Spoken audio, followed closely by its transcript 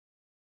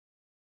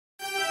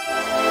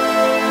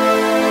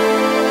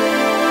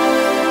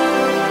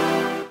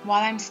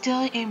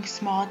still a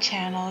small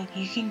channel,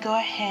 you can go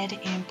ahead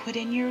and put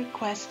in your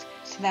request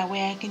so that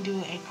way I can do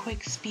a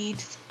quick speed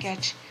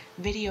sketch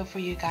video for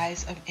you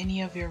guys of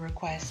any of your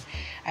requests.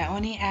 I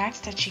only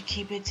ask that you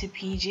keep it to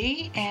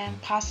PG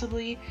and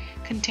possibly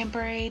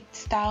contemporary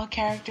style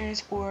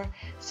characters or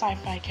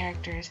sci-fi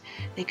characters.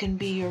 They can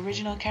be your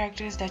original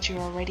characters that you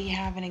already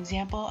have an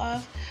example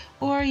of,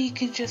 or you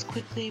could just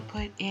quickly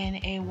put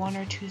in a 1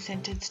 or 2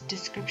 sentence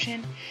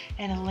description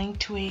and a link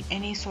to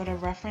any sort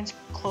of reference,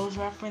 clothes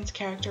reference,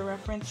 character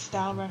reference,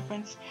 style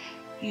reference,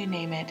 you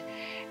name it.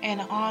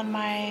 And on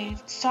my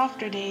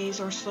softer days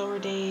or slower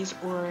days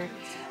or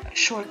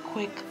short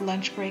quick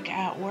lunch break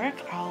at work,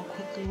 I'll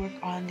quickly work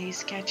on these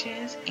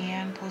sketches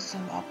and post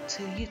them up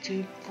to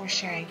YouTube for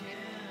sharing.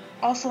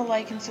 Also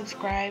like and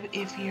subscribe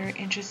if you're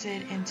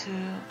interested into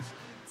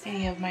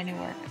any of my new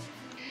work.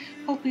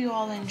 Hope you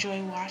all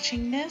enjoy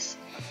watching this,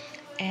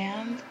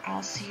 and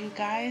I'll see you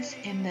guys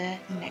in the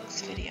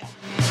next video.